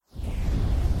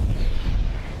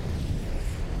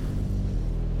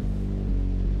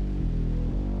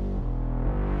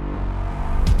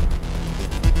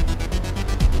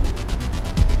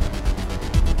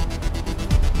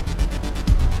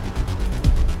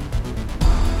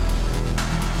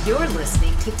You're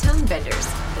listening to Tone Benders,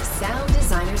 the Sound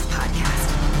Designers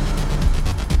Podcast.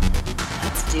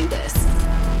 Let's do this.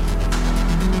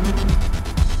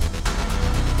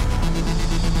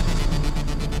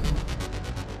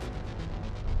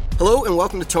 Hello and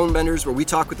welcome to Tone Benders, where we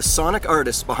talk with the sonic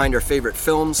artists behind our favorite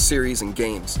films, series, and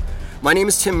games. My name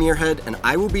is Tim Muirhead, and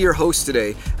I will be your host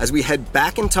today as we head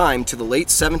back in time to the late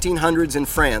 1700s in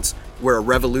France, where a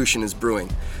revolution is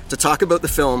brewing, to talk about the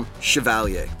film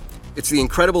Chevalier. It's the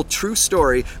incredible true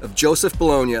story of Joseph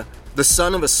Bologna, the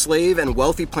son of a slave and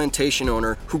wealthy plantation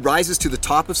owner who rises to the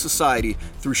top of society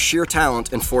through sheer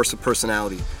talent and force of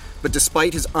personality. But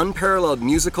despite his unparalleled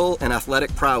musical and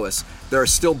athletic prowess, there are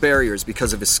still barriers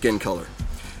because of his skin color.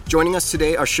 Joining us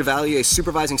today are Chevalier's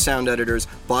supervising sound editors,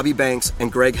 Bobby Banks and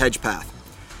Greg Hedgepath.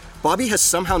 Bobby has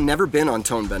somehow never been on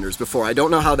Tone Benders before. I don't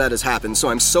know how that has happened, so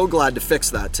I'm so glad to fix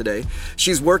that today.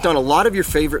 She's worked on a lot of your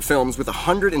favorite films with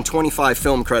 125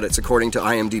 film credits, according to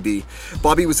IMDb.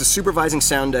 Bobby was the supervising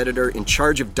sound editor in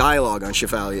charge of dialogue on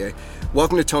Chevalier.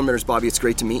 Welcome to Tone Benders, Bobby. It's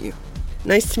great to meet you.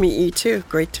 Nice to meet you, too.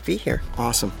 Great to be here.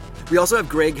 Awesome. We also have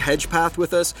Greg Hedgepath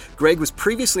with us. Greg was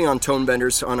previously on Tone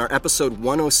Benders on our episode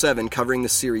 107 covering the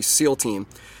series SEAL Team.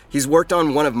 He's worked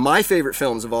on one of my favorite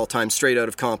films of all time, Straight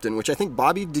Outta Compton, which I think,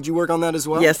 Bobby, did you work on that as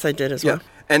well? Yes, I did as well.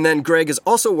 And then Greg has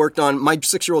also worked on my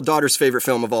 6-year-old daughter's favorite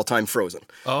film of all time, Frozen.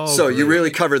 Oh, so great. You really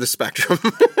cover the spectrum.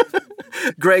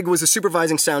 Greg was a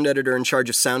supervising sound editor in charge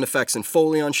of sound effects and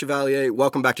Foley on Chevalier.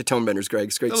 Welcome back to Tone Benders, Greg.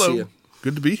 It's great to see you.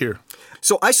 Good to be here.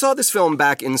 So I saw this film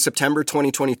back in September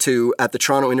 2022 at the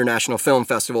Toronto International Film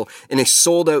Festival in a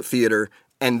sold-out theater,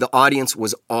 and the audience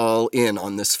was all in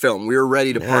on this film. We were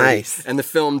ready to party, and the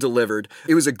film delivered.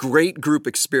 It was a great group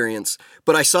experience,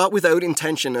 but I saw it without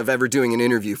intention of ever doing an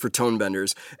interview for Tone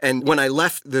Benders. And when I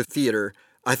left the theater,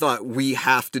 I thought, we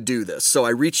have to do this. So I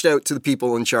reached out to the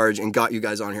people in charge and got you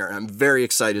guys on here, and I'm very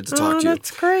excited to talk to you.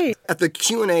 That's great. At the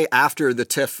Q&A after the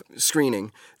TIFF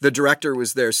screening, the director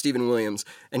was there, Stephen Williams,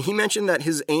 and he mentioned that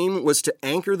his aim was to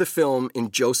anchor the film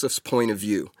in Joseph's point of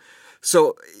view.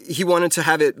 So he wanted to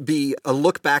have it be a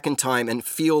look back in time and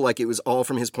feel like it was all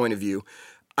from his point of view.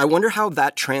 I wonder how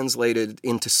that translated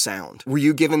into sound. Were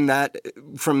you given that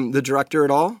from the director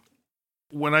at all?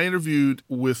 When I interviewed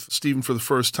with Stephen for the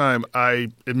first time,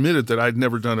 I admitted that I'd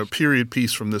never done a period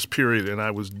piece from this period, and I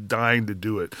was dying to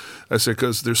do it. I said,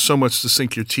 because there's so much to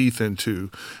sink your teeth into,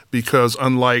 because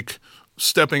unlike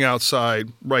stepping outside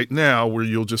right now where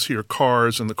you'll just hear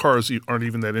cars, and the cars aren't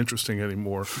even that interesting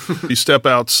anymore. You step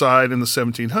outside in the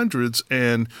 1700s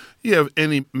and you have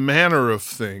any manner of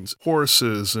things,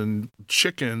 horses and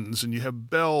chickens, and you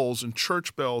have bells and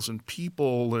church bells and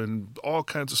people and all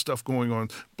kinds of stuff going on,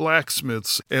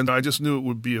 blacksmiths. And I just knew it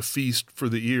would be a feast for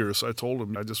the ears. So I told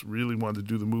him I just really wanted to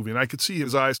do the movie. And I could see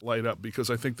his eyes light up because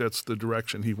I think that's the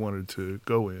direction he wanted to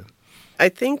go in. I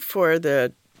think for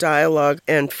the dialogue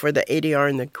and for the ADR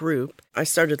in the group, I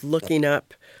started looking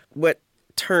up what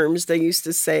terms they used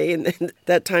to say in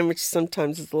that time, which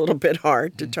sometimes is a little bit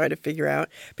hard to try to figure out,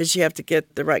 but you have to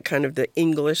get the right kind of the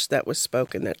English that was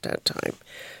spoken at that time.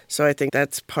 So I think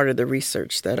that's part of the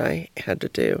research that I had to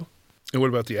do. And what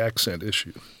about the accent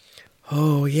issue?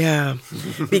 Oh, yeah,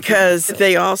 because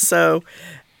they also,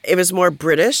 it was more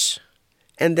British,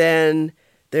 and then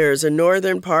there's a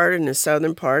northern part and a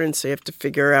southern part, and so you have to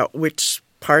figure out which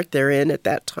part they're in at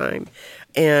that time,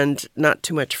 and not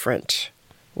too much French,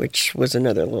 which was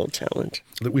another little challenge.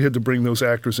 That we had to bring those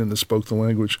actors in that spoke the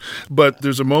language. But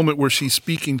there's a moment where she's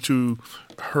speaking to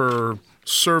her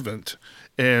servant,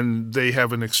 and they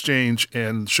have an exchange,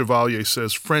 and Chevalier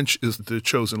says French is the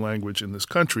chosen language in this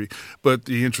country. But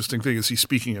the interesting thing is he's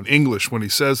speaking in English when he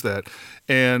says that.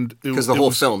 And because the whole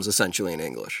film's essentially in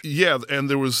English. Yeah, and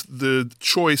there was the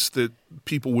choice that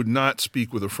people would not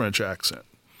speak with a French accent.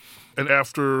 And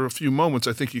after a few moments,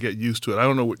 I think you get used to it. I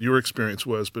don't know what your experience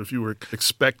was, but if you were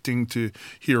expecting to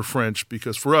hear French,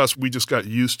 because for us, we just got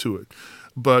used to it.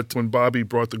 But when Bobby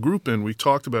brought the group in, we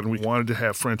talked about it, and we wanted to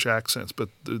have French accents, but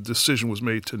the decision was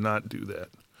made to not do that,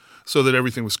 so that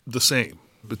everything was the same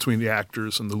between the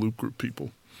actors and the loop group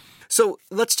people. So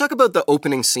let's talk about the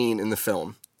opening scene in the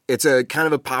film. It's a kind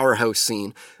of a powerhouse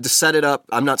scene. To set it up,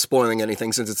 I'm not spoiling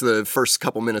anything since it's the first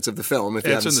couple minutes of the film. If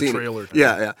you haven't seen it. It's in the trailer.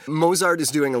 Yeah. Mozart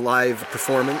is doing a live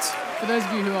performance. For those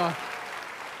of you who are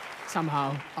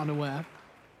somehow unaware,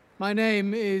 my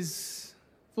name is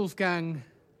Wolfgang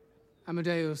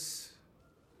Amadeus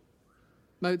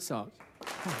Mozart.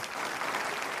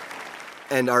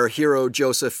 And our hero,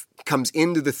 Joseph, comes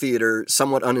into the theater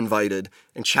somewhat uninvited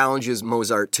and challenges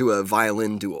Mozart to a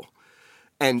violin duel.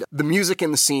 And the music in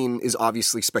the scene is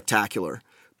obviously spectacular,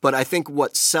 but I think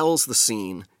what sells the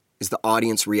scene is the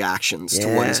audience reactions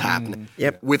to what is happening.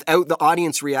 Yep. Without the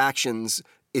audience reactions,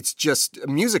 it's just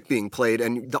music being played,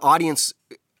 and the audience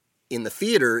in the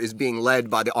theater is being led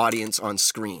by the audience on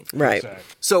screen. Right. Exactly.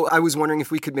 So I was wondering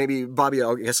if we could maybe, Bobby,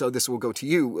 I guess this will go to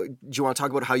you. Do you want to talk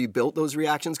about how you built those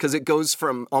reactions? Because it goes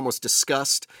from almost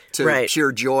disgust to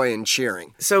pure joy and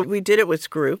cheering. So we did it with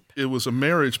group. It was a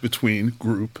marriage between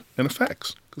group and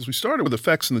effects. Because we started with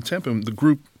effects in the temp, and the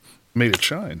group made it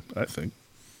shine, I think.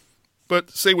 But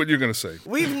say what you're going to say.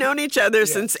 We've known each other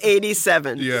since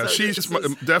 87. Yeah, so she's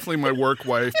definitely my work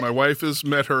wife. My wife has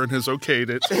met her and has okayed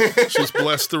it. She's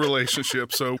blessed the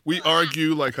relationship. So we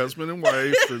argue like husband and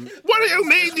wife. And, what do you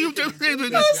mean you do? I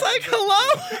was like,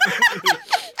 hello?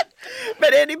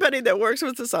 But anybody that works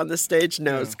with us on the stage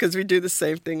knows, because we do the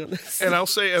same thing on the stage. And I'll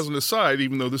say as an aside,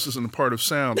 even though this isn't a part of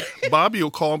sound, Bobby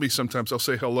will call me sometimes. I'll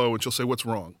say hello, and she'll say, what's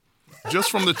wrong?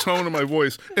 Just from the tone of my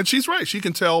voice. And she's right. She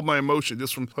can tell my emotion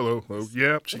just from hello, hello.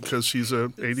 Yeah, because she's a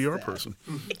ADR person.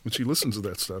 And she listens to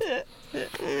that stuff.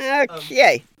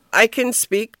 Okay. I can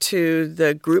speak to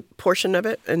the group portion of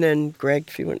it, and then Greg,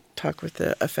 if you want to talk with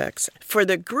the effects. For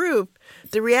the group,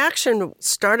 the reaction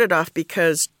started off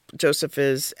because Joseph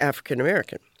is African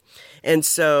American. And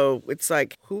so it's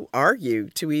like, who are you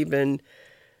to even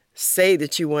say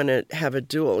that you want to have a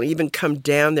duel, even come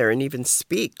down there and even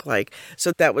speak? Like,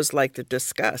 so that was like the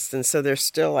disgust. And so they're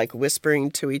still like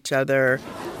whispering to each other.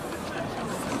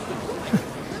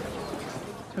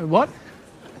 What?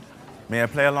 May I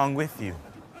play along with you?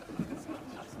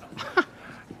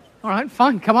 All right,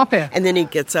 fine, come up here. And then he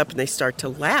gets up and they start to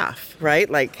laugh, right?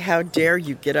 Like, how dare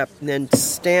you get up and then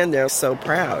stand there so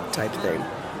proud type thing.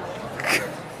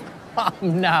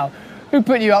 Now, who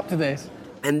put you up to this?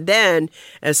 And then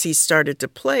as he started to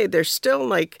play, they're still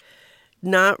like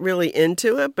not really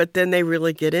into it, but then they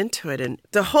really get into it. And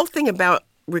the whole thing about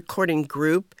recording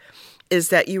group is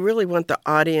that you really want the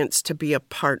audience to be a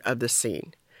part of the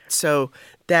scene. So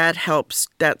that helps.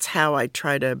 That's how I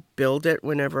try to build it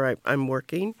whenever I'm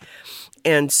working.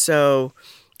 And so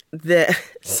then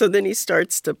he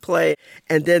starts to play,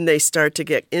 and then they start to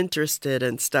get interested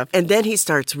and stuff. And then he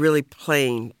starts really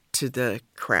playing to the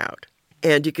crowd.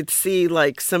 And you could see,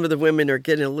 like, some of the women are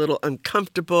getting a little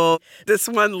uncomfortable. This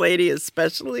one lady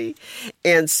especially.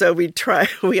 And so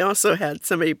we also had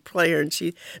somebody play her, and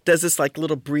she does this, like,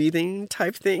 little breathing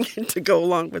type thing to go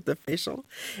along with the facial.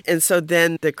 And so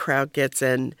then the crowd gets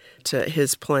into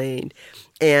his playing.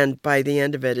 And by the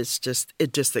end of it,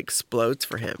 it just explodes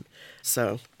for him.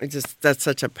 So that's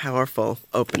such a powerful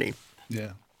opening.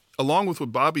 Yeah. Along with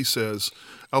what Bobby says,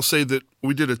 I'll say that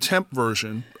we did a temp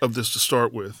version of this to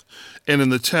start with. And in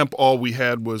the temp, all we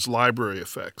had was library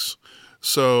effects.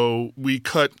 So we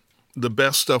cut the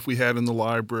best stuff we had in the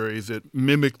library that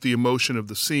mimicked the emotion of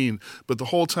the scene. But the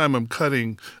whole time I'm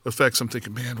cutting effects, I'm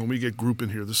thinking, man, when we get group in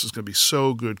here, this is going to be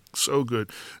so good, so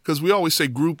good. Because we always say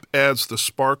group adds the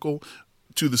sparkle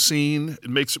to the scene.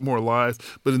 It makes it more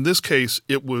alive. But in this case,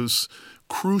 it was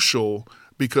crucial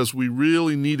because we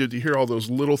really needed to hear all those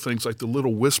little things, like the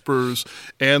little whispers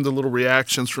and the little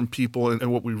reactions from people.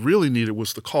 And what we really needed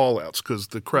was the call-outs, because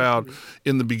the crowd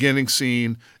in the beginning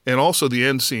scene and also the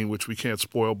end scene, which we can't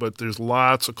spoil, but there's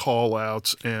lots of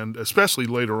call-outs, and especially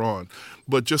later on.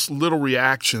 But just little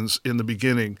reactions in the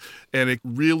beginning, and it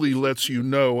really lets you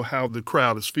know how the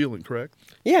crowd is feeling, correct?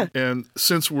 Yeah. And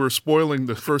since we're spoiling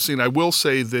the first scene, I will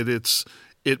say that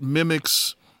it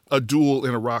mimics a duel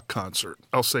in a rock concert.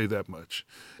 I'll say that much.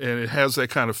 And it has that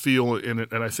kind of feel in it,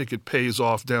 and I think it pays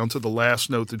off down to the last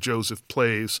note that Joseph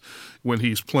plays when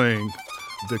he's playing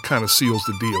that kind of seals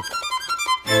the deal.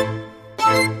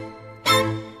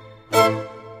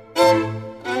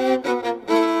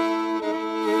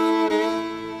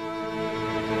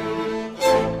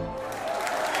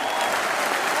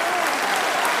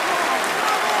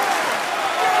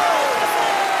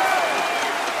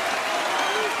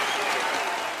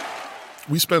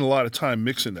 We spent a lot of time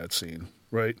mixing that scene,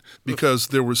 right? Because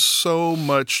there was so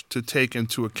much to take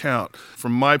into account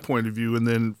from my point of view, and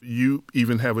then you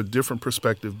even have a different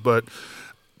perspective. But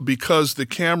because the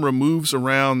camera moves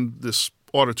around this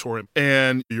auditorium,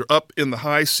 and you're up in the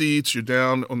high seats, you're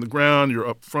down on the ground, you're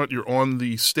up front, you're on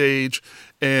the stage,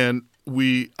 and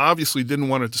we obviously didn't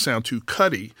want it to sound too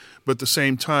cutty, but at the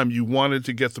same time, you wanted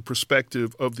to get the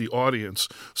perspective of the audience.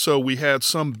 So we had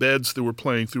some beds that were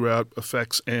playing throughout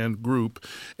effects and group,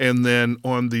 and then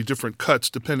on the different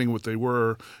cuts, depending what they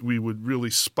were, we would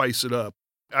really spice it up.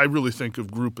 I really think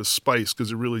of group as spice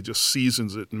because it really just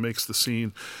seasons it and makes the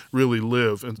scene really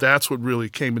live. And that's what really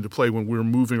came into play when we were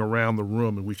moving around the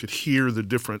room and we could hear the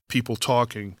different people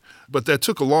talking. But that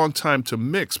took a long time to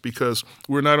mix because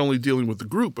we're not only dealing with the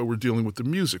group, but we're dealing with the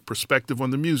music, perspective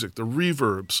on the music, the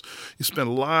reverbs. You spend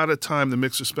a lot of time, the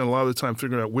mixers spend a lot of time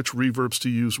figuring out which reverbs to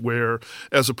use where,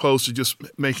 as opposed to just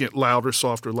making it louder,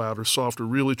 softer,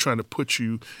 really trying to put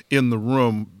you in the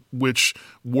room, which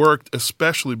worked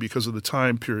especially because of the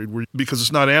time period, because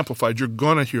it's not amplified. You're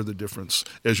going to hear the difference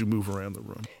as you move around the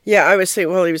room. Yeah, I was saying,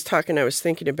 while he was talking, I was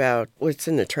thinking about what's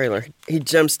in the trailer. He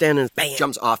jumps down and bam!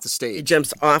 Jumps off the stage. He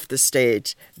jumps off the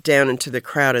stage down into the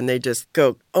crowd, and they just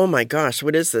go, oh my gosh,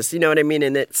 what is this? You know what I mean?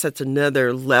 And it sets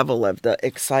another level of the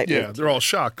excitement. Yeah, they're all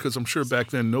shocked because I'm sure back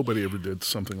then nobody ever did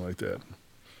something like that.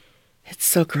 It's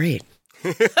so great.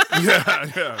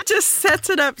 Yeah. It just sets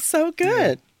it up so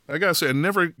good. Yeah. I got to say, I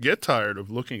never get tired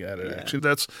of looking at it, actually.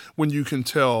 That's when you can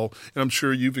tell, and I'm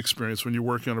sure you've experienced when you're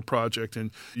working on a project and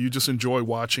you just enjoy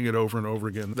watching it over and over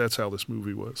again. That's how this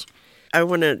movie was. I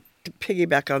want to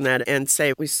piggyback on that and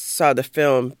say we saw the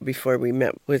film before we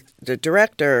met with the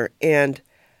director, and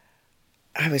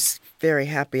I was very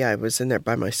happy I was in there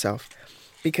by myself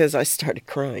because I started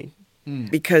crying.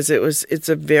 Because it's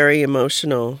a very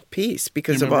emotional piece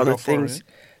because of all the things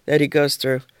that he goes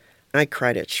through. I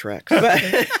cried at Shrek,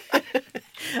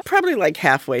 but probably like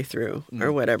halfway through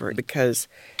or whatever, because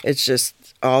it's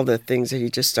just all the things that he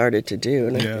just started to do.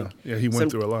 And he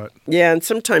went through a lot. Yeah, and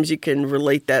sometimes you can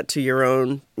relate that to your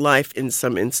own life in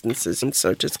some instances, and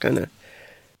so just kind of...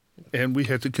 And we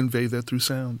had to convey that through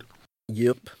sound.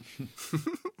 Yep.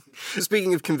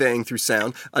 Speaking of conveying through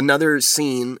sound, another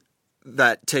scene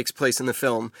that takes place in the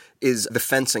film is the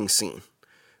fencing scene,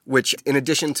 which, in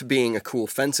addition to being a cool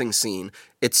fencing scene,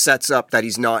 it sets up that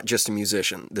he's not just a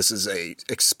musician. This is a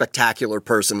spectacular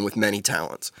person with many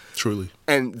talents. Truly.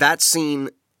 And that scene,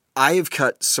 I have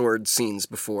cut sword scenes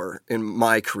before in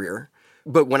my career,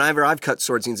 but whenever I've cut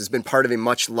sword scenes, it's been part of a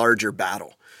much larger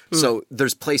battle. So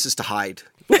there's places to hide.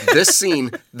 This scene,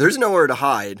 there's nowhere to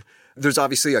hide. There's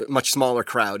obviously a much smaller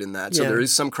crowd in that, so there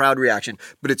is some crowd reaction,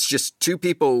 but it's just two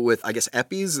people with, I guess,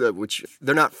 epis, which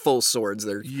they're not full swords,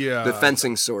 they're the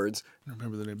fencing swords. I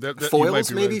remember the name.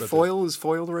 Foils, maybe? Is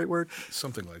foil the right word?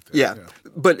 Something like that. Yeah,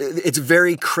 but it's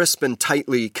very crisp and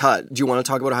tightly cut. Do you want to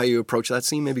talk about how you approach that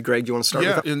scene? Maybe, Greg, do you want to start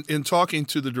with that? Yeah, in talking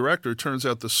to the director, it turns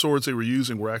out the swords they were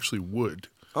using were actually wood.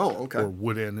 Oh, okay. Or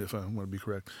wooden, if I want to be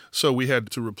correct. So we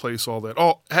had to replace all that.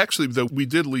 Oh, actually, though, we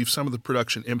did leave some of the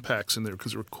production impacts in there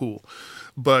because they were cool.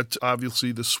 But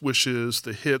obviously the swishes,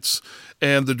 the hits,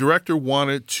 and the director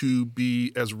wanted to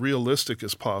be as realistic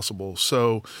as possible.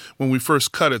 So when we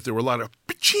first cut it, there were a lot of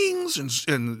chings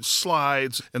and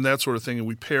slides and that sort of thing, and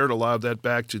we pared a lot of that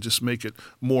back to just make it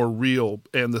more real.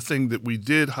 And the thing that we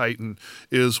did heighten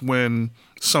is when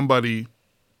somebody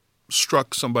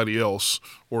struck somebody else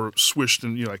or swished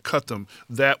and cut them,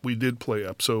 that we did play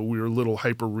up. So we were a little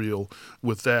hyper real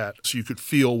with that, so you could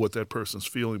feel what that person's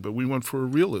feeling. But we went for a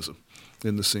realism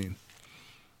in the scene.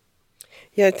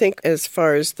 Yeah, I think as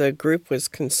far as the group was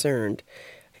concerned,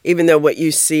 even though what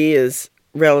you see is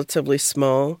relatively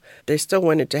small, they still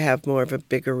wanted to have more of a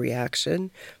bigger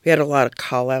reaction. We had a lot of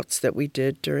call-outs that we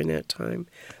did during that time.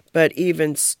 But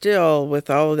even still, with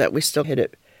all of that, we still hit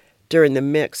it. During the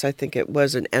mix, I think it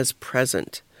wasn't as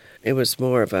present. It was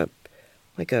more of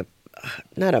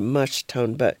not a mush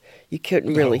tone, but you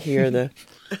couldn't really hear the...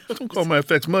 Don't call my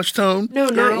effects mush tone. No,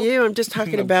 girl. not you. I'm just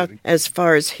talking about as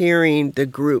far as hearing the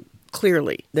group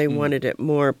clearly. They wanted it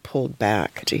more pulled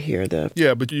back to hear the...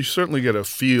 Yeah, but you certainly get a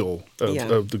feel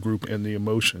of the group and the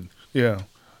emotion. Yeah.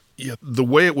 The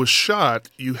way it was shot,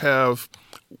 you have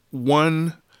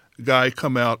one guy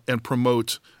come out and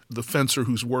promote the fencer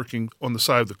who's working on the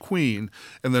side of the queen,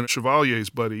 and then Chevalier's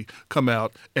buddy come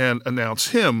out and announce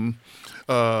him,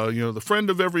 the friend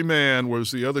of every man,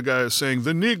 whereas the other guy is saying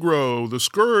the Negro, the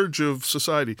scourge of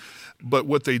society. But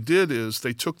what they did is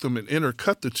they took them and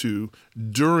intercut the two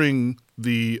during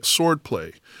the sword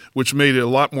play, which made it a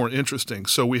lot more interesting.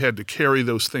 So we had to carry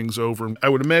those things over. I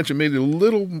would imagine it made it a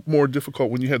little more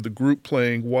difficult when you had the group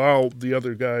playing while the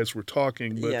other guys were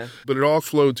talking, but it all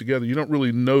flowed together. You don't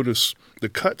really notice the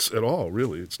cuts at all,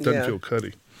 really. It doesn't feel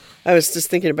cutty. I was just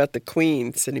thinking about the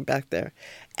queen sitting back there.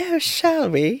 Oh, shall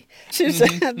we?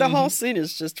 The whole scene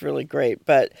is just really great,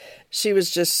 but she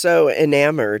was just so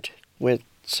enamored with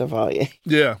Chevalier.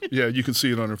 Yeah, you can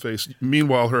see it on her face.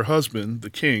 Meanwhile, her husband,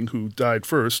 the king, who died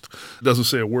first, doesn't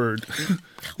say a word.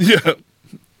 Yeah.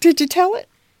 Did you tell it?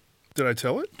 Did I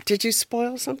tell it? Did you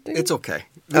spoil something? It's okay.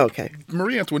 Okay.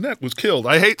 Marie Antoinette was killed.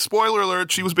 I hate spoiler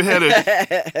alert. She was beheaded.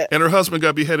 And her husband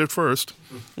got beheaded first.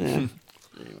 Yeah.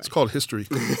 It's called history.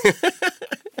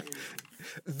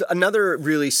 Another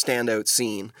really standout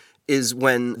scene is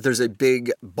when there's a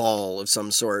big ball of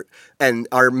some sort and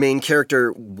our main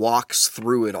character walks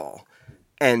through it all.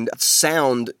 And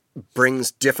sound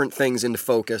brings different things into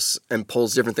focus and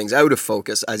pulls different things out of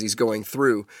focus as he's going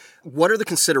through. What are the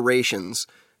considerations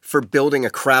for building a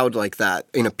crowd like that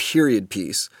in a period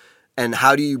piece? And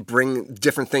how do you bring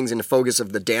different things into focus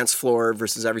of the dance floor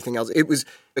versus everything else? It was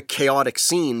a chaotic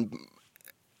scene,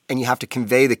 and you have to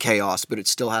convey the chaos, but it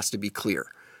still has to be clear.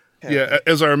 Yeah,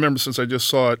 as I remember, since I just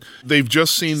saw it, they've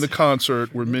just seen the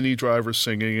concert where Minnie Driver's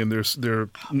singing, and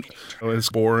it's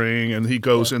boring, and he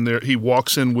goes in there, he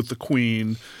walks in with the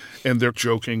Queen, and they're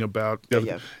joking about it.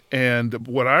 Yeah. And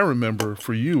what I remember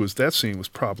for you is that scene was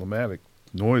problematic,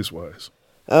 noise-wise.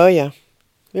 Oh, yeah.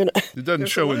 It doesn't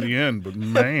show in the end, but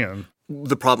man.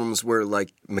 The problems were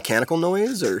like mechanical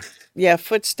noise or? Yeah,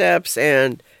 footsteps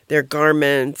and their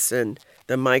garments and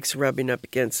the mics rubbing up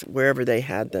against wherever they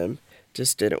had them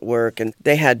just didn't work. And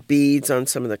they had beads on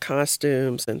some of the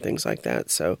costumes and things like that.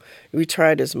 So we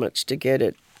tried as much to get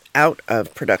it out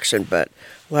of production, but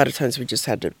a lot of times we just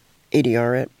had to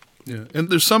ADR it. Yeah, and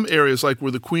there's some areas like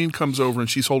where the Queen comes over and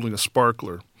she's holding a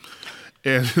sparkler.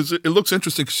 And it looks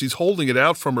interesting because she's holding it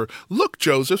out from her. Look,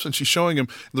 Joseph, and she's showing him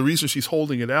the reason she's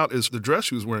holding it out is the dress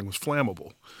she was wearing was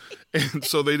flammable. And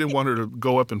so they didn't want her to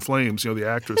go up in flames, the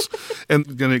actress. And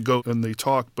then they go and they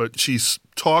talk, but she's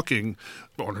talking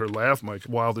on her lav mic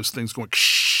while this thing's going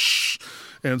shh.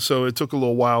 And so it took a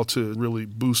little while to really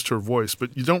boost her voice,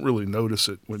 but you don't really notice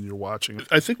it when you're watching it.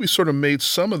 I think we sort of made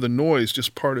some of the noise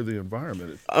just part of the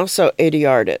environment. Also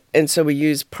ADR'd it. And so we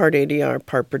used part ADR,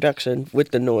 part production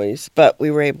with the noise, but we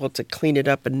were able to clean it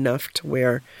up enough to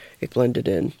where it blended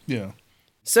in. Yeah.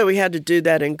 So we had to do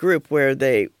that in group where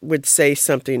they would say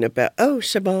something about, oh,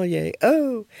 Chevalier,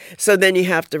 oh. So then you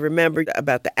have to remember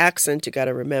about the accent, you got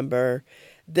to remember.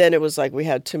 Then it was like we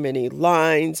had too many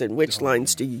lines and which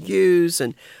lines do you use?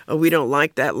 And, oh, we don't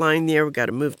like that line there. We got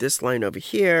to move this line over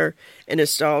here. And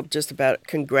it's all just about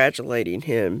congratulating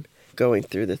him going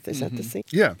through the thing. Is that the scene?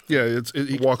 Yeah.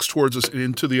 He walks towards us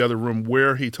into the other room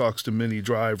where he talks to Minnie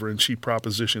Driver and she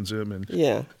propositions him. And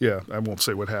Yeah, I won't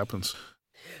say what happens.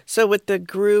 So with the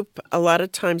group, a lot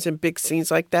of times in big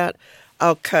scenes like that,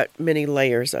 I'll cut many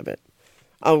layers of it.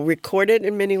 I'll record it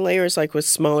in many layers, like with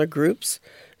smaller groups,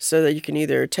 so that you can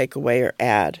either take away or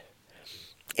add.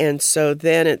 And so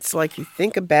then it's like you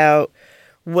think about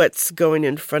what's going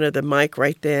in front of the mic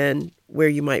right then, where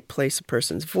you might place a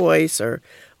person's voice or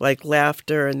like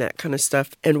laughter and that kind of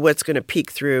stuff, and what's going to peek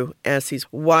through as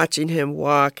he's watching him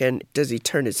walk, and does he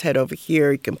turn his head over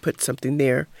here? You can put something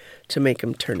there to make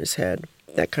him turn his head.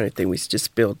 That kind of thing we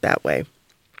just build that way.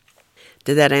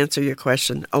 Did that answer your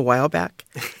question a while back?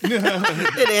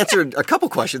 It answered a couple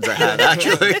questions I had,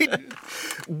 actually.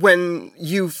 When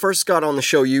you first got on the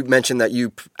show, you mentioned that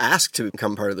you asked to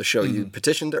become part of the show. You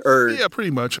petitioned, or? Yeah, pretty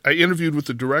much. I interviewed with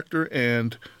the director,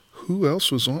 and who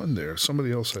else was on there?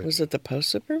 Somebody else. Was it the post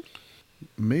super?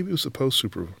 Maybe it was the post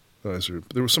supervisor.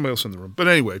 There was somebody else in the room. But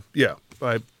anyway, yeah,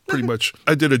 I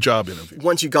did a job interview.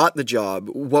 Once you got the job,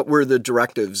 what were the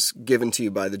directives given to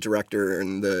you by the director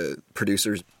and the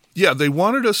producers? Yeah, they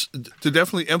wanted us to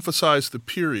definitely emphasize the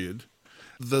period.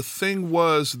 The thing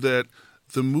was that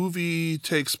the movie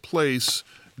takes place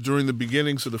during the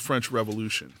beginnings of the French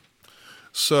Revolution.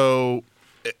 So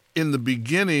in the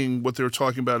beginning, what they were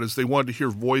talking about is they wanted to hear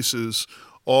voices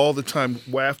all the time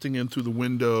wafting in through the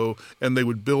window, and they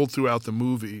would build throughout the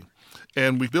movie.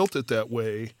 And we built it that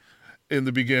way in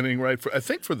the beginning, right? I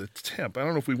think for the temp. I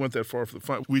don't know if we went that far for the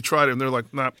fun. We tried it, and they're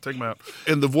like, nah, take them out.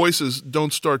 And the voices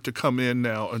don't start to come in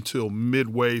now until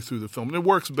midway through the film. And it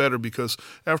works better because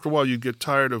after a while you get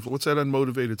tired of, what's that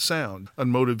unmotivated sound?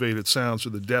 Unmotivated sounds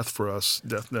are the death for us,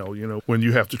 death knell, when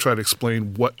you have to try to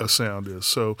explain what a sound is.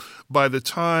 So by the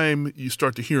time you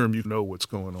start to hear them, you know what's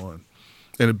going on.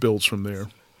 And it builds from there.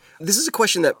 This is a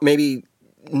question that maybe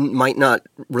might not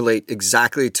relate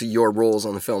exactly to your roles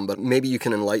on the film, but maybe you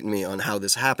can enlighten me on how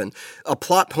this happened. A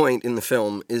plot point in the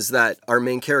film is that our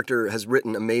main character has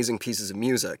written amazing pieces of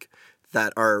music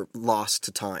that are lost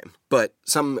to time. But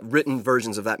some written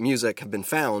versions of that music have been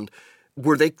found.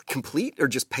 Were they complete or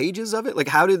just pages of it? Like,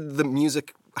 how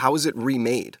was it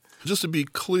remade? Just to be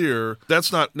clear,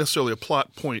 that's not necessarily a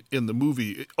plot point in the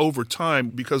movie. Over time,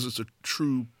 because it's a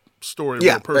true story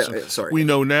of a person. We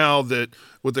know now that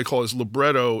what they call his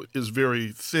libretto is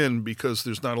very thin because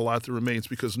there's not a lot that remains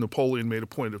because Napoleon made a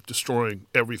point of destroying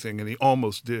everything, and he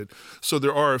almost did. So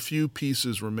there are a few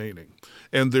pieces remaining,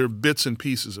 and they're bits and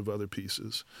pieces of other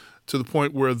pieces, to the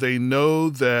point where they know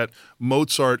that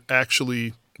Mozart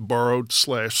actually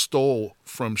borrowed/stole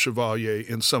from Chevalier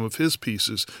in some of his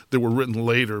pieces that were written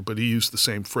later, but he used the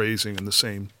same phrasing and the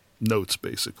same notes,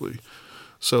 basically.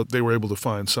 So they were able to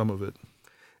find some of it.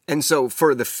 And so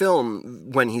for the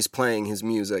film, when he's playing his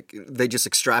music, they just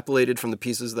extrapolated from the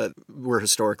pieces that were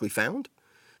historically found?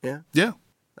 Yeah? Yeah.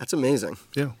 That's amazing.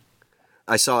 Yeah.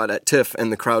 I saw it at TIFF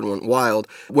and the crowd went wild.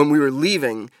 When we were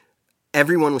leaving,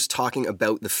 everyone was talking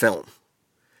about the film,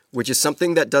 which is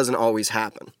something that doesn't always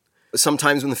happen.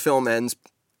 Sometimes when the film ends,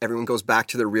 everyone goes back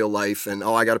to their real life and,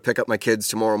 I got to pick up my kids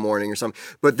tomorrow morning or something.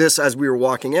 But this, as we were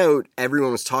walking out,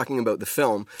 everyone was talking about the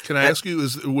film. Can I ask you,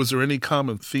 was there any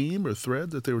common theme or thread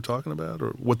that they were talking about or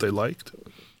what they liked?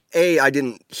 I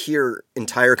didn't hear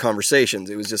entire conversations.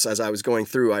 It was just as I was going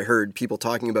through, I heard people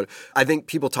talking about it. I think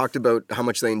people talked about how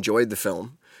much they enjoyed the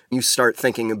film. You start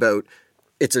thinking about,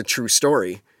 it's a true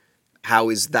story. How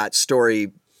is that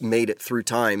story made it through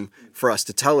time for us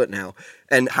to tell it now?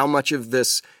 And how much of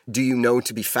this do you know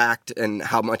to be fact, and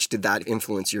how much did that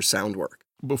influence your sound work?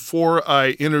 Before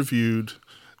I interviewed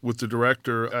with the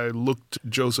director, I looked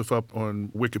Joseph up on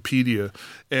Wikipedia,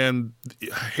 and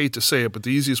I hate to say it, but the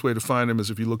easiest way to find him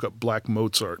is if you look up Black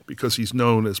Mozart, because he's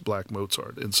known as Black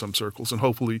Mozart in some circles, and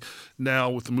hopefully now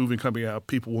with the movie coming out,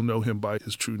 people will know him by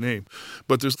his true name.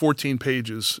 But there's 14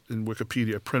 pages in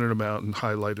Wikipedia. I printed them out and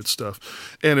highlighted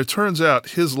stuff, and it turns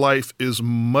out his life is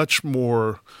much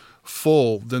more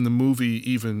full than the movie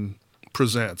even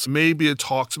presents. Maybe it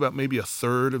talks about maybe a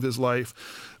third of his life,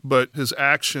 but his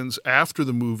actions after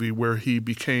the movie, where he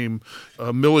became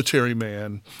a military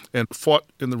man and fought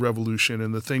in the revolution,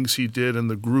 and the things he did and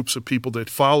the groups of people that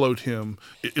followed him,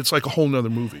 it's like a whole nother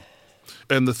movie.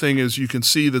 And the thing is, you can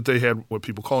see that they had what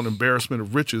people call an embarrassment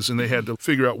of riches, and they had to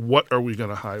figure out what are we going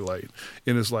to highlight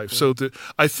in his life. So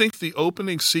I think the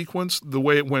opening sequence, the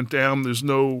way it went down, there's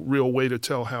no real way to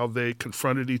tell how they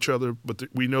confronted each other, but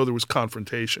we know there was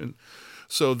confrontation.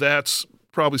 So that's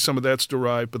probably some of that's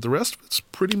derived, but the rest of it's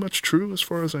pretty much true as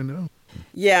far as I know.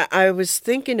 Yeah, I was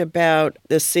thinking about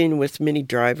the scene with Minnie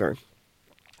Driver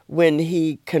when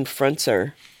he confronts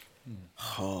her.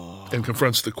 And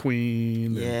confronts the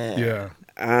queen. Yeah.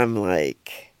 I'm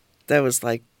like, that was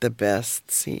like the best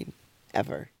scene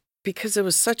ever. Because it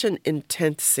was such an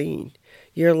intense scene.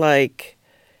 You're like,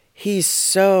 he's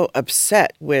so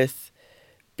upset with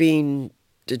being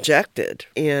dejected.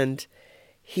 And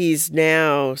he's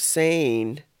now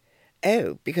saying,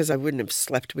 because I wouldn't have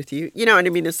slept with you. You know what I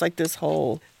mean? It's like this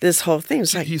whole thing.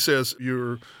 It's like, he says,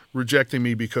 you're rejecting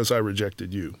me because I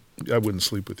rejected you. I wouldn't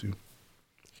sleep with you.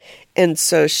 And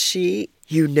so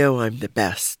I'm the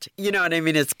best. You know what I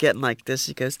mean? It's getting like this.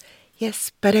 She goes,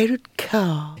 yes, but I don't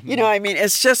call. You know what I mean?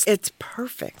 It's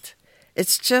perfect.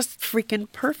 It's just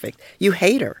freaking perfect. You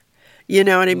hate her. You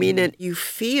know what I mean? And you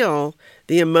feel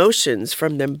the emotions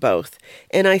from them both.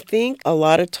 And I think a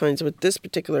lot of times with this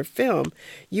particular film,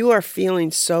 you are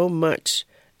feeling so much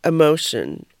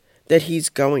emotion that he's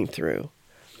going through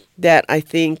that I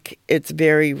think it's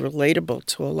very relatable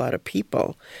to a lot of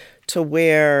people, to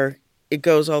where it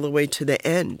goes all the way to the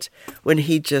end when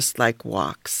he just like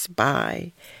walks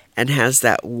by and has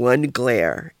that one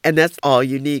glare. And that's all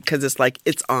you need, because it's like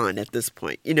it's on at this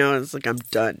point. You know, it's like I'm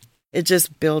done. It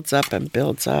just builds up and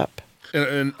builds up.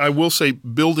 And I will say,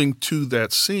 building to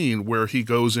that scene where he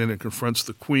goes in and confronts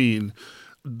the queen,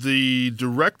 the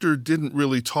director didn't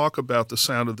really talk about the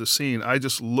sound of the scene. I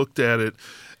just looked at it,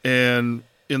 and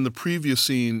in the previous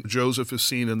scene, Joseph is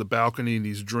seen in the balcony and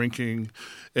he's drinking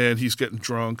and he's getting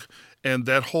drunk. And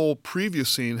that whole previous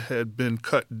scene had been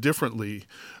cut differently,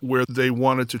 where they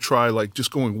wanted to try like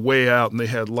just going way out, and they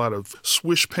had a lot of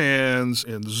swish pans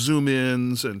and zoom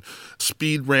ins and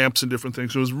speed ramps and different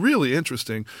things. It was really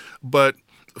interesting, but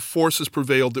forces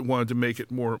prevailed that wanted to make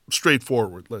it more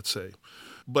straightforward, let's say.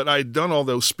 But I'd done all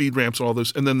those speed ramps and all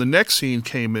those. And then the next scene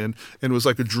came in, and it was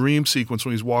like a dream sequence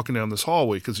when he's walking down this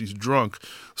hallway because he's drunk.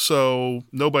 So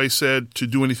nobody said to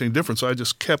do anything different. So I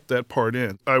just kept that part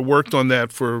in. I worked on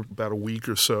that for about a week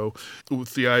or so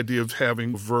with the idea of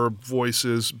having verb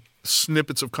voices,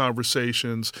 snippets of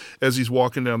conversations as he's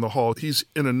walking down the hall. He's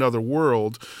in another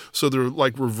world. So they're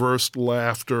like reversed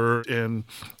laughter. And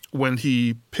when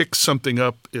he picks something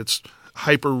up, it's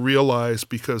hyper-realized,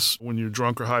 because when you're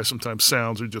drunk or high, sometimes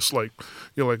sounds are just like,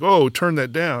 you're like, oh, turn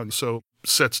that down. So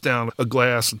sets down a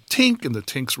glass and tink, and the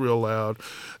tink's real loud.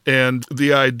 And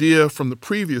the idea from the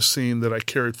previous scene that I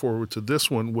carried forward to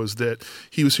this one was that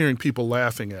he was hearing people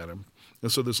laughing at him.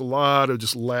 And so there's a lot of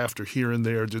just laughter here and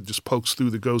there that just pokes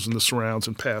through, that goes in the surrounds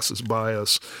and passes by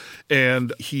us.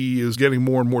 And he is getting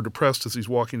more and more depressed as he's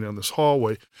walking down this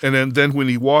hallway. And then when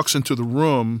he walks into the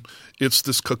room, it's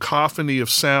this cacophony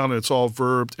of sound, and it's all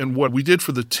verbed. And what we did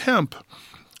for the temp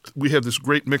we had this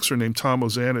great mixer named Tom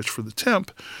Ozanich for the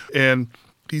temp, and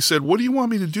he said, what do you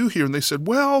want me to do here? And they said,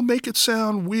 well, make it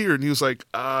sound weird. And he was like,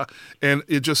 and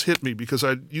it just hit me because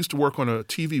I used to work on a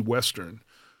TV Western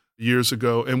years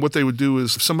ago. And what they would do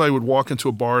is if somebody would walk into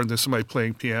a bar and there's somebody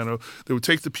playing piano, they would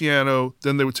take the piano,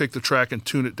 then they would take the track and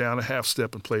tune it down a half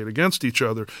step and play it against each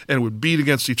other. And it would beat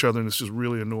against each other. And it's just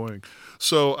really annoying.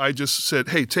 So I just said,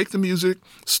 hey, take the music,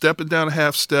 step it down a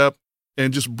half step,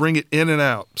 and just bring it in and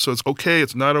out. So it's okay,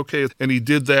 it's not okay. And he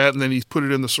did that, and then he put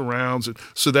it in the surrounds. And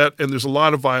there's a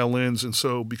lot of violins, and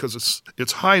so because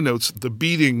it's high notes, the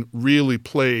beating really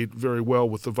played very well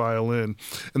with the violin.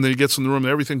 And then he gets in the room,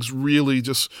 and everything's really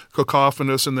just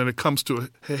cacophonous, and then it comes to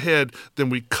a head. Then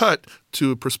we cut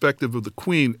to a perspective of the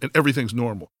Queen, and everything's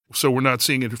normal. So we're not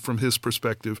seeing it from his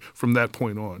perspective from that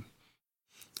point on.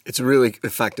 It's a really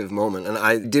effective moment, and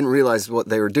I didn't realize what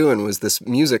they were doing was this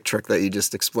music trick that you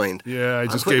just explained. Yeah, I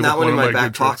just I'm putting gave that one in my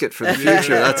back good pocket for the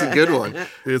future. That's a good one.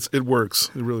 It works.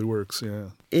 It really works, yeah.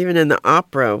 Even in the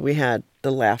opera, we had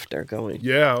the laughter going.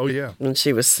 Yeah, oh yeah. When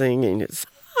she was singing, it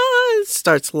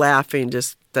starts laughing,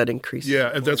 just that increases.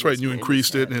 Yeah, and that's right. You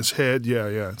increased it in his head. Yeah,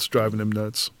 it's driving him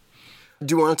nuts.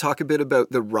 Do you want to talk a bit about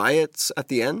the riots at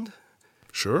the end?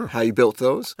 Sure. How you built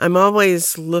those? I'm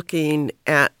always looking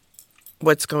at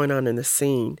what's going on in the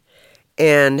scene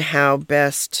and how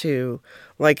best to,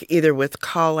 like either with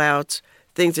call-outs,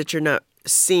 things that you're not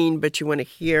seeing but you want to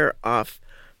hear off,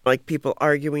 like people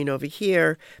arguing over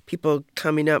here, people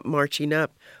coming up, marching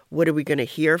up. What are we going to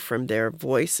hear from their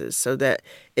voices so that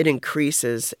it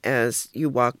increases as you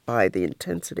walk by, the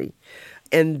intensity?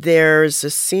 And there's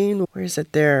a scene, where is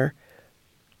it there?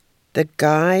 The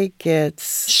guy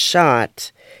gets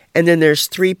shot, and then there's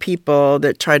 3 people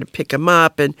that try to pick him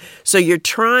up. And so you're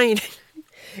trying,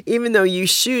 even though you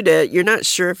shoot it, you're not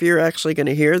sure if you're actually going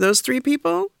to hear those 3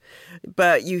 people.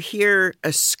 But you hear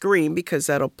a scream because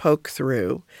that'll poke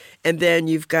through. And then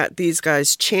you've got these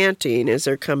guys chanting as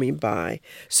they're coming by.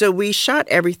 So we shot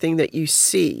everything that you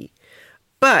see.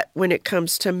 But when it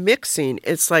comes to mixing,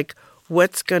 it's like,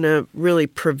 what's going to really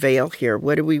prevail here?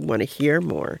 What do we want to hear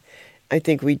more? I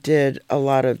think we did a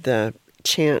lot of the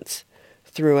chants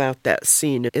throughout that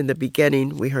scene. In the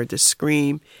beginning, we heard the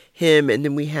scream, him, and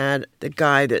then we had the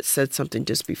guy that said something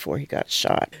just before he got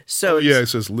shot. So it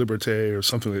says liberté or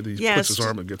something like that. He puts his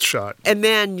arm and gets shot. And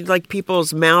then like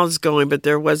people's mouths going, but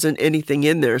there wasn't anything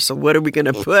in there. So what are we going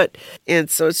to put? And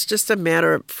so it's just a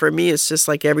matter of, for me, it's just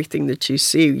like everything that you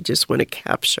see, you just want to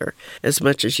capture as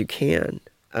much as you can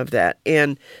of that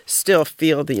and still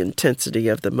feel the intensity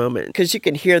of the moment, because you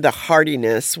can hear the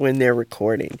heartiness when they're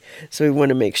recording. So we want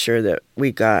to make sure that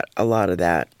we got a lot of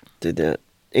that to the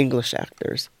English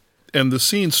actors. And the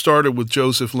scene started with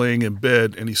Joseph laying in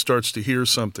bed, and he starts to hear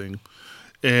something.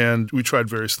 And we tried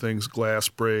various things, glass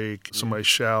break, somebody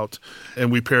shout,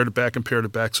 and we paired it back.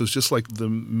 So it's just like the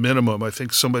minimum. I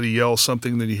think somebody yells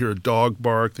something, then you hear a dog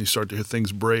bark, then you start to hear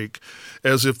things break,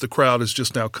 as if the crowd is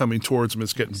just now coming towards them.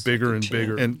 It's getting bigger and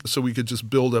bigger. And so we could just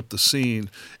build up the scene.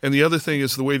 And the other thing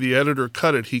is the way the editor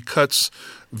cut it, he cuts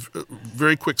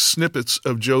very quick snippets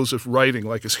of Joseph writing,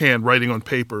 like his hand writing on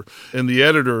paper. And the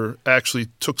editor actually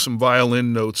took some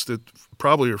violin notes that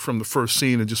probably are from the first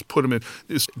scene and just put them in.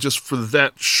 It's just for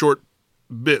that short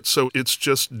bit. So it's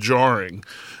just jarring,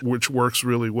 which works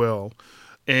really well.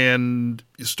 And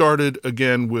you started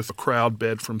again with a crowd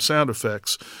bed from sound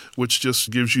effects, which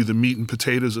just gives you the meat and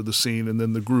potatoes of the scene. And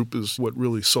then the group is what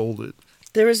really sold it.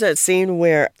 There was that scene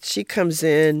where she comes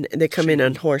in, and they come in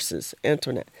on horses,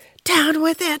 Antoinette. Down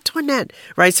with Antoinette,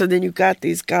 right? So then you've got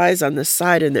these guys on the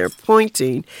side, and they're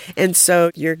pointing. And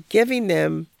so you're giving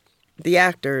them, the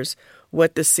actors,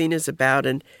 what the scene is about,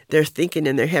 and they're thinking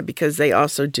in their head, because they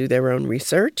also do their own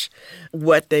research,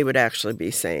 what they would actually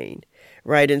be saying,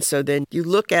 right? And so then you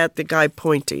look at the guy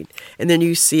pointing, and then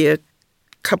you see a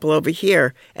couple over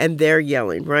here, and they're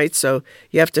yelling, right? So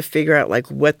you have to figure out,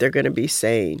 like, what they're going to be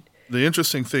saying. The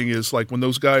interesting thing is, like, when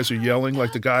those guys are yelling,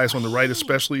 like the guys on the right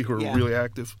especially who are really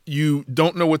active, you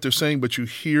don't know what they're saying, but you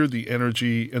hear the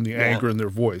energy and the anger in their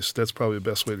voice. That's probably the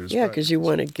best way to describe it. Yeah, because you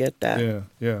want to get that.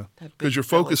 Yeah. Because you're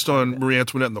focused on Marie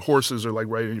Antoinette, and the horses are, like,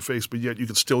 right in your face, but yet you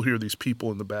can still hear these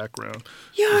people in the background.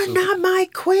 You're not my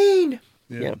queen.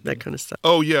 Yeah, that kind of stuff.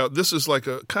 Oh, yeah. This is like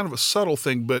a kind of a subtle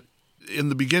thing, but in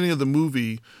the beginning of the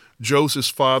movie, Joseph's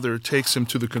father takes him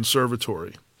to the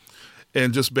conservatory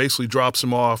and just basically drops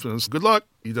him off and says, good luck.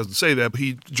 He doesn't say that, but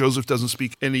Joseph doesn't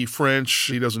speak any French.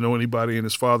 He doesn't know anybody, and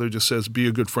his father just says, be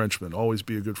a good Frenchman, always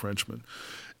be a good Frenchman.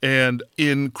 And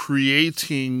in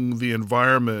creating the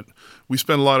environment, we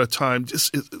spent a lot of time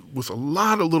just with a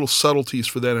lot of little subtleties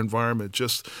for that environment,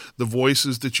 just the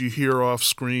voices that you hear off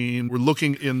screen. We're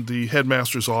looking in the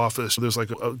headmaster's office. There's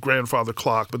like a grandfather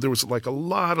clock, but there was like a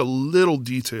lot of little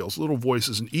details, little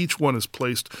voices, and each one is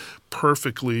placed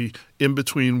perfectly in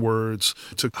between words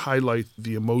to highlight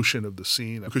the emotion of the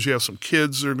scene. Because you have some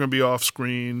kids that are going to be off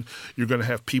screen, you're going to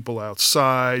have people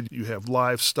outside, you have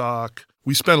livestock.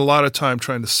 We spent a lot of time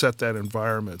trying to set that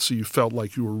environment so you felt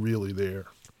like you were really there.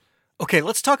 Okay,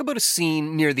 let's talk about a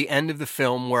scene near the end of the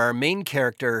film where our main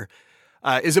character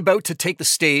is about to take the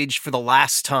stage for the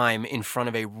last time in front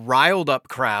of a riled-up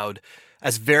crowd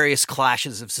as various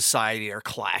clashes of society are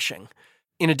clashing.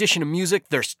 In addition to music,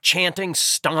 there's chanting,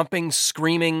 stomping,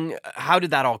 screaming. How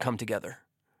did that all come together?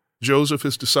 Joseph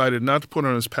has decided not to put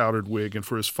on his powdered wig, and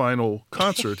for his final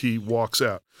concert, he walks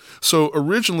out. So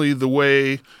originally, the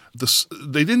way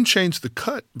they didn't change the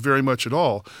cut very much at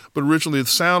all, but originally the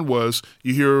sound was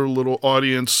you hear a little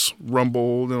audience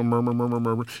rumble, murmur, murmur,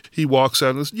 murmur. He walks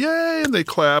out and says, "Yay!" and they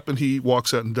clap, and he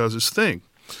walks out and does his thing.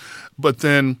 But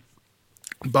then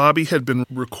Bobby had been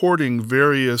recording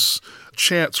various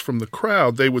chants from the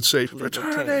crowd. They would say,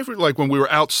 "Return, like when we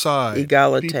were outside.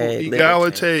 Egalite,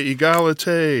 egalite,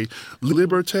 egalite,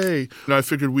 liberté." And I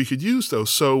figured we could use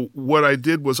those. So what I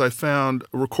did was I found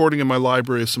a recording in my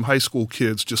library of some high school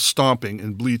kids just stomping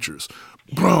in bleachers.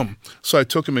 Brum. So I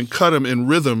took them and cut them in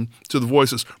rhythm to the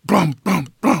voices. Brum, brum,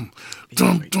 brum,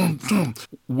 dum, dum, dum.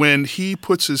 When he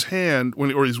puts his hand, when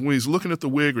he's looking at the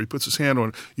wig or he puts his hand on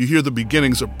it, you hear the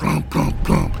beginnings of brum, brum,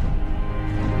 brum.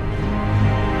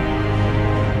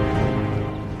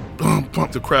 Brum,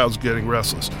 brum. The crowd's getting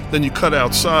restless. Then you cut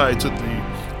outside to the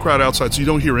crowd outside, so you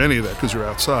don't hear any of that because you're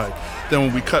outside. Then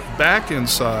when we cut back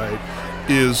inside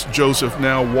is Joseph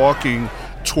now walking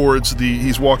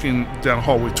he's walking down a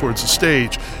hallway towards the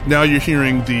stage. Now you're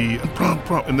hearing the prom,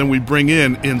 prom, and then we bring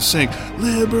in sync,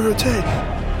 liberté.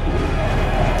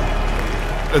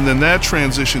 And then that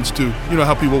transitions to, you know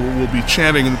how people will be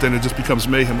chanting and then it just becomes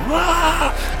mayhem,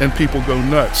 Rah! And people go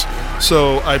nuts.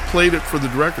 So I played it for the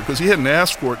director because he hadn't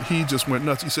asked for it. He just went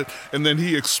nuts. He said, and then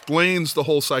he explains the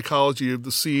whole psychology of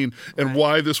the scene and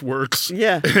why this works.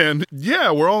 Yeah. And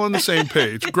yeah, we're all on the same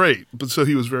page. Great. But so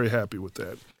he was very happy with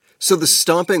that. So the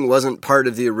stomping wasn't part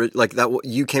of the original, like that.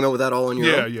 You came up with that all on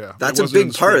your own? Yeah. That's a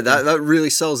big part of that. That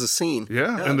really sells the scene.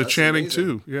 Yeah, and the chanting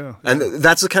amazing. too. Yeah. And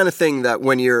that's the kind of thing that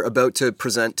when you're about to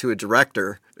present to a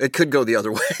director, it could go the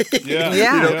other way. Yeah.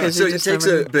 Yeah. So it takes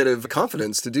a bit of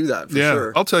confidence to do that, for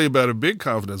sure. I'll tell you about a big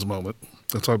confidence moment.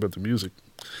 I'll talk about the music.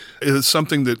 It's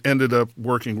something that ended up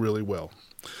working really well.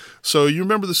 So you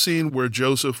remember the scene where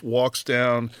Joseph walks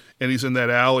down and he's in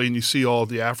that alley and you see all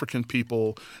the African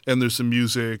people and there's some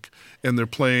music and they're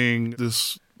playing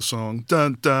this song.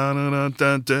 Dun, dun, dun, dun,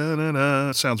 dun, dun, dun, dun.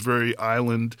 It sounds very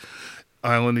islandy.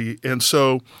 And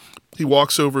so he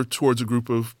walks over towards a group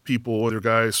of people, other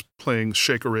guys playing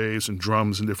shakerays and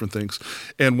drums and different things.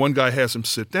 And one guy has him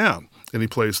sit down and he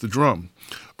plays the drum.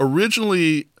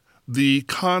 Originally, the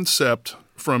concept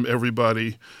from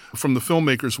everybody, from the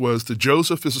filmmakers, was that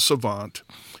Joseph is a savant.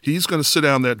 He's going to sit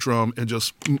down that drum and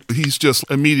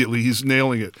he's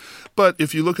nailing it. But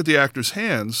if you look at the actors'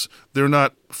 hands, they're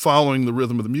not following the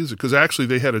rhythm of the music because actually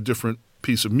they had a different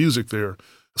piece of music there.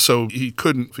 So he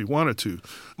couldn't if he wanted to.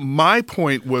 My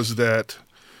point was that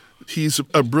he's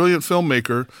a brilliant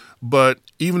filmmaker, but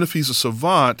even if he's a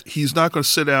savant, he's not going to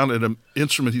sit down at an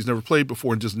instrument he's never played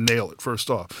before and just nail it, first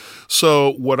off.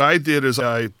 So what I did is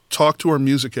I talked to our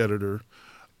music editor,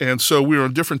 and so we were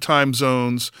in different time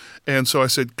zones, and so I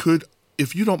said,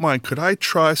 if you don't mind, could I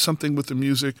try something with the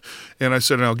music? And I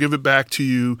said, and I'll give it back to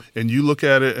you, and you look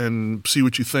at it and see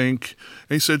what you think.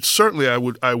 And he said, certainly I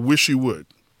would. I wish you would.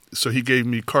 So he gave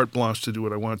me carte blanche to do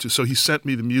what I wanted to. So he sent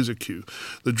me the music cue,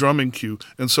 the drumming cue.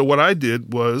 And so what I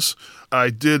did was I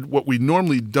did what we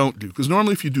normally don't do. Because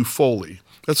normally if you do Foley,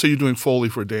 let's say you're doing Foley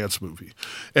for a dance movie,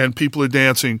 and people are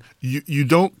dancing, you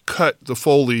don't cut the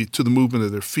Foley to the movement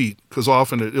of their feet, because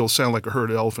often it'll sound like a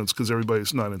herd of elephants because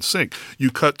everybody's not in sync.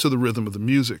 You cut to the rhythm of the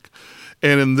music.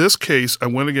 And in this case, I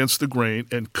went against the grain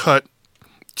and cut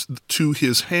to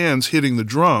his hands hitting the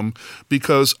drum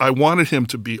because I wanted him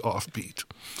to be offbeat.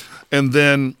 And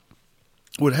then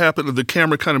what happened, the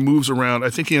camera kind of moves around. I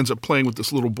think he ends up playing with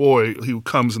this little boy who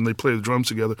comes and they play the drums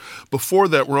together. Before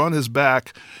that, we're on his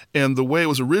back, and the way it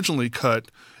was originally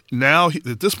cut, now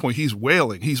at this point he's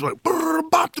wailing. He's like,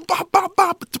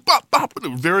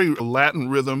 very Latin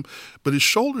rhythm, but his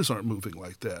shoulders aren't moving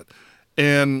like that.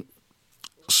 And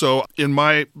So in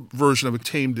my version of it,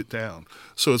 tamed it down.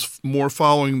 So it's more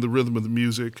following the rhythm of the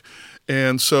music.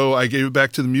 And so I gave it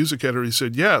back to the music editor. He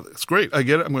said, yeah, that's great. I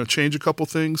get it. I'm going to change a couple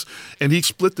things. And he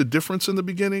split the difference in the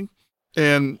beginning.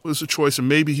 And it was a choice, and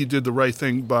maybe he did the right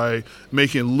thing by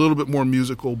making it a little bit more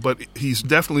musical, but he's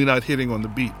definitely not hitting on the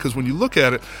beat. Because when you look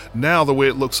at it, now the way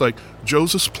it looks like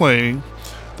Joseph's playing,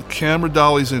 the camera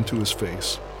dollies into his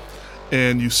face,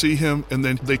 and you see him, and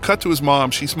then they cut to his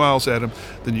mom, she smiles at him,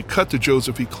 then you cut to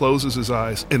Joseph, he closes his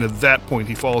eyes, and at that point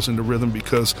he falls into rhythm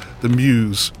because the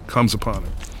muse comes upon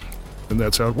him. And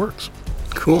that's how it works.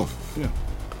 Cool. Yeah.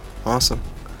 Awesome.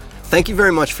 Thank you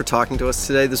very much for talking to us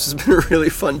today. This has been a really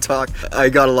fun talk. I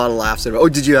got a lot of laughs out of it. Oh,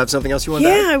 did you have something else you wanted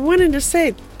to add? Yeah, I wanted to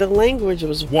say the language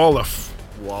was... Wolof.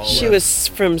 She was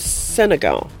from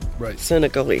Senegal. Right.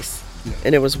 Senegalese. Yeah.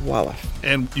 And it was Wolof.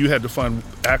 And you had to find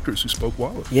actors who spoke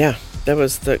Wolof. Yeah, that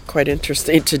was quite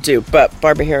interesting to do. But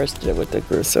Barbara Harris did it with the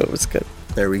group, so it was good.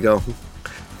 There we go.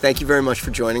 Thank you very much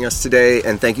for joining us today,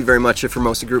 and thank you very much to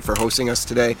Formosa Group for hosting us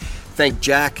today. Thank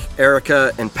Jack,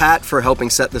 Erica, and Pat for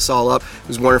helping set this all up. It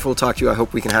was wonderful to talk to you. I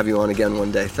hope we can have you on again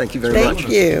one day. Thank you very much.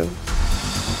 Thank you.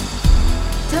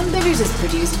 Tonebenders is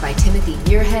produced by Timothy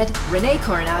Muirhead, Renee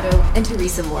Coronado, and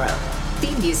Teresa Morrow.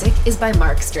 Theme music is by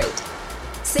Mark Strait.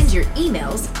 Send your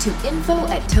emails to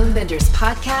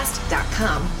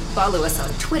info@tonebenderspodcast.com. Follow us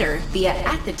on Twitter via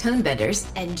 @thetonebenders,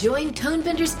 and join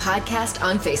Tonebenders Podcast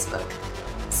on Facebook.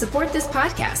 Support this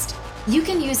podcast. You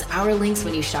can use our links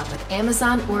when you shop at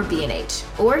Amazon or B&H,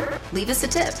 or leave us a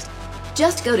tip.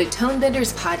 Just go to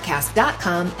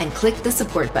tonebenderspodcast.com and click the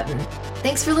support button.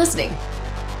 Thanks for listening.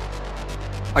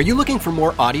 Are you looking for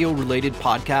more audio-related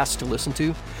podcasts to listen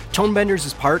to? Tonebenders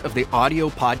is part of the Audio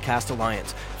Podcast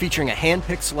Alliance, featuring a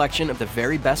hand-picked selection of the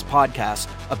very best podcasts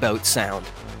about sound.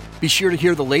 Be sure to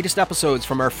hear the latest episodes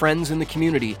from our friends in the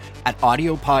community at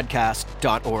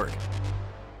audiopodcast.org.